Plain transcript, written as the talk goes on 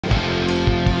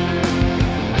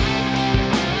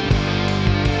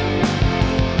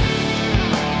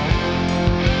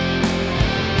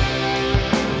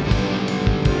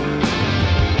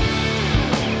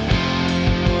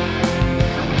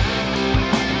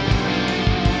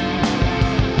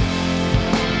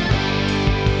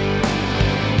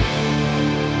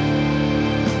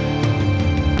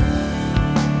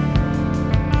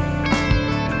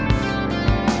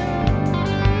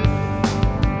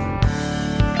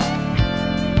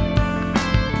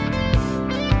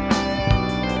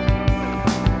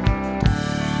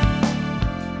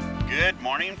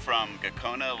from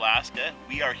Gakona, Alaska.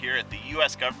 We are here at the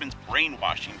U.S. government's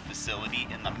brainwashing facility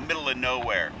in the middle of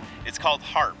nowhere. It's called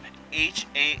HAARP,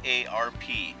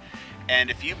 H-A-A-R-P.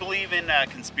 And if you believe in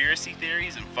conspiracy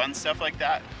theories and fun stuff like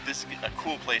that, this is a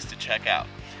cool place to check out.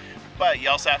 But you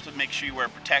also have to make sure you wear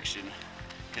protection,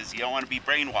 because you don't want to be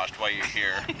brainwashed while you're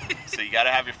here. So you got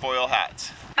to have your foil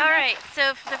hats. Alright,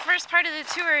 so the first part of the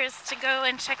tour is to go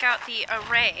and check out the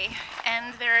array.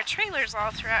 And there are trailers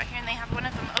all throughout here, and they have one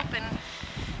of them open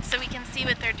so we can see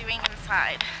what they're doing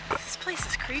inside. This place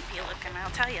is creepy looking,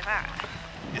 I'll tell you that.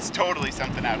 It's totally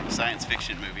something out of a science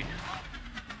fiction movie.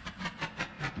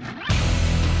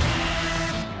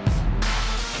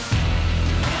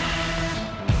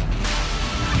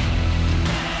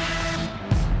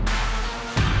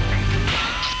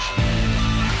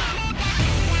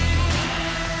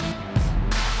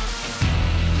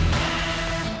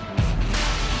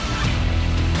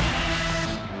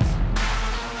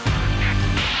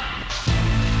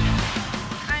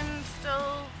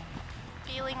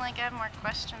 I have more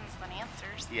questions than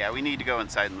answers. Yeah, we need to go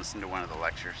inside and listen to one of the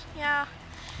lectures. Yeah.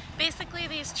 Basically,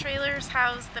 these trailers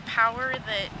house the power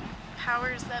that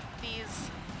powers up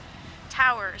these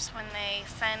towers when they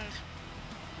send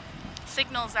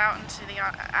signals out into the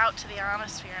to the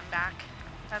ionosphere and back.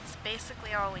 That's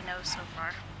basically all we know so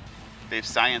far. They've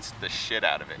scienced the shit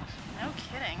out of it. No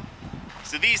kidding.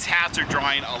 So these hats are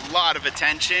drawing a lot of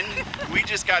attention. We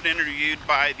just got interviewed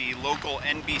by the local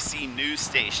NBC news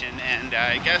station, and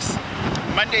I guess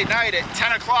Monday night at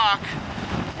 10 o'clock,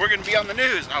 we're gonna be on the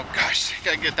news. Oh gosh,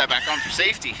 gotta get that back on for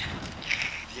safety.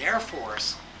 The Air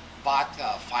Force bought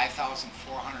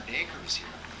 5,400 acres here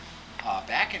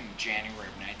back in January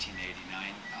of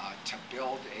 1989 to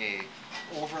build a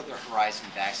over-the-horizon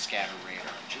backscatter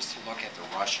radar, just to look at the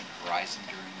Russian horizon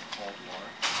during the Cold War.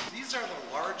 These are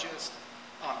the largest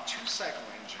two-cycle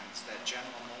engines that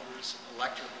General Motors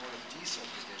Electric Motor Diesel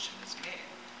Division has made.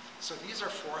 So these are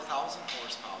 4,000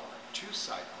 horsepower,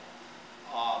 two-cycle,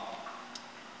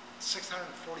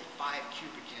 645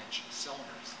 cubic inch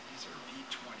cylinders. These are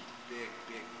V20,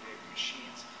 big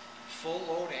machines. Full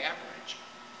load average,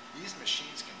 these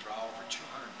machines can draw over 220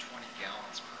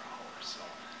 gallons per hour. So,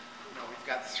 you know, we've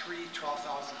got three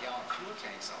 12,000 gallon fuel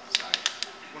tanks outside.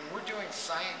 When we're doing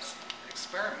science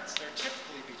experiments, they're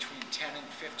typically between 10 and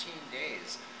 15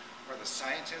 days where the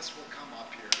scientists will come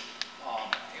up here,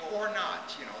 or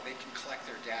not, you know, they can collect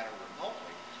their data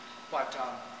remotely. But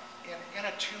in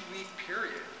a 2-week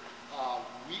period,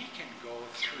 we can go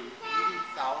through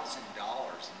 $80,000,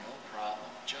 no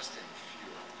problem, just in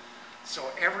fuel.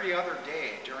 So every other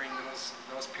day during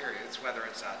those periods, whether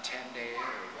it's a 10-day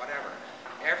or whatever,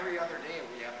 every other day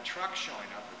we have a truck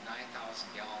showing up with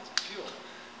 9,000 gallons of fuel,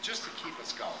 just to keep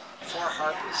us going. Before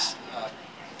HAARP was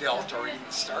built, or even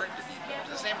started to be built,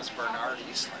 his name was Bernard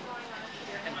Eastland.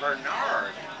 And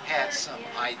Bernard had some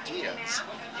ideas,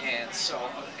 and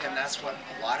that's what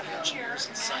a lot of engineers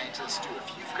and scientists do.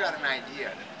 If you've got an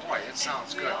idea, and boy, it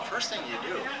sounds good, first thing you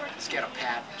do is get a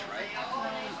patent, right?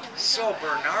 So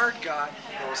Bernard got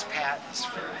those patents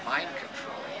for mind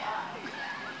control,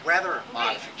 weather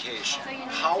modification,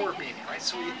 power beaming, right?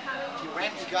 So he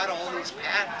went and got all these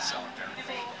patents out there,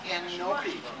 and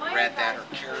nobody read that or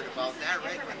cared about that,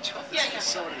 right? Until this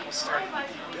facility was starting to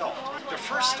be built. The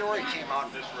first story came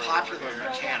out in Popular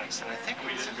Mechanics, and I think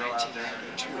it was in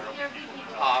 1992,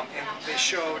 and they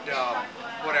showed,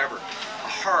 whatever, a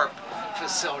HAARP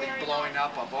facility blowing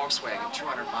up a Volkswagen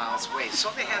 200 miles away. So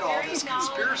they had all this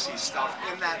conspiracy stuff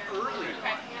in that early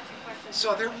one.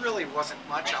 So there really wasn't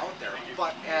much out there,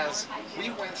 but as we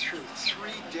went through 3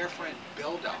 different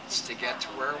build-outs to get to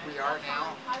where we are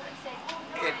now,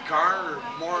 it garnered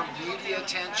more media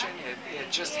attention,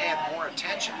 it just had more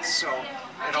attention, so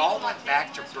it all went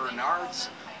back to Bernard's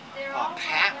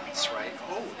patents, right?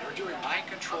 Oh, they're doing mind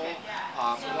control,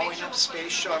 blowing up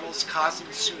space shuttles, causing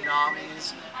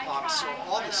tsunamis, so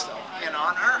all this stuff. And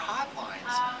on our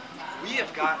hotlines, we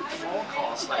have gotten phone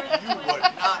calls like you would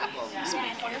not believe.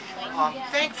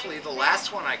 Thankfully, the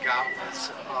last one I got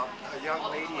was a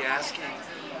young lady asking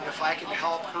if I could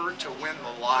help her to win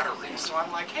the lottery. So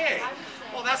I'm like, hey,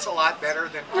 well, that's a lot better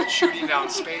than shooting down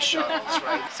space shuttles,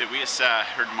 right? So we just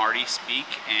heard Marty speak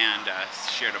and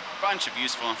shared a bunch of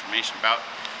useful information about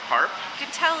HAARP. You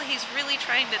can tell he's really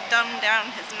trying to dumb down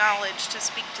his knowledge to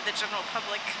speak to the general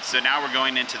public. So now we're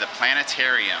going into the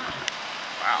planetarium.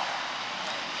 Wow.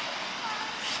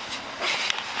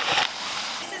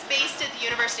 This is based at the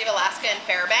University of Alaska in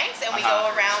Fairbanks, and we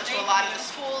go around to a lot of the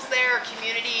schools there,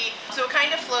 community. So it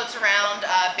kind of floats around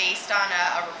based on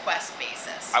a request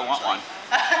basis. I want one.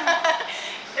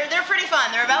 They're pretty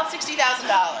fun. They're about $60,000.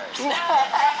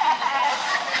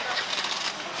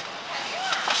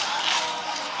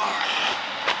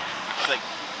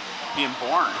 being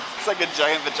born. It's like a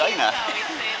giant vagina. I always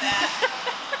say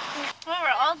that. Well,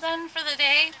 we're all done for the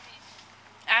day.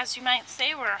 As you might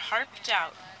say, we're harped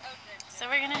out. So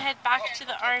we're gonna head back to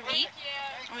the RV.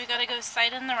 We gotta go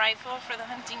sight in the rifle for the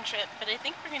hunting trip, but I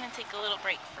think we're gonna take a little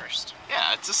break first.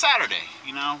 Yeah, it's a Saturday,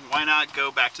 you know, why not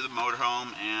go back to the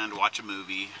motorhome and watch a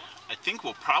movie? I think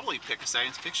we'll probably pick a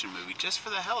science fiction movie just for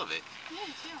the hell of it.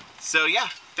 Yeah. So yeah,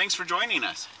 thanks for joining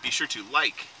us. Be sure to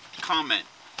like, comment,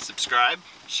 subscribe,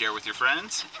 share with your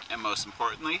friends, and most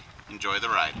importantly, enjoy the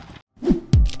ride.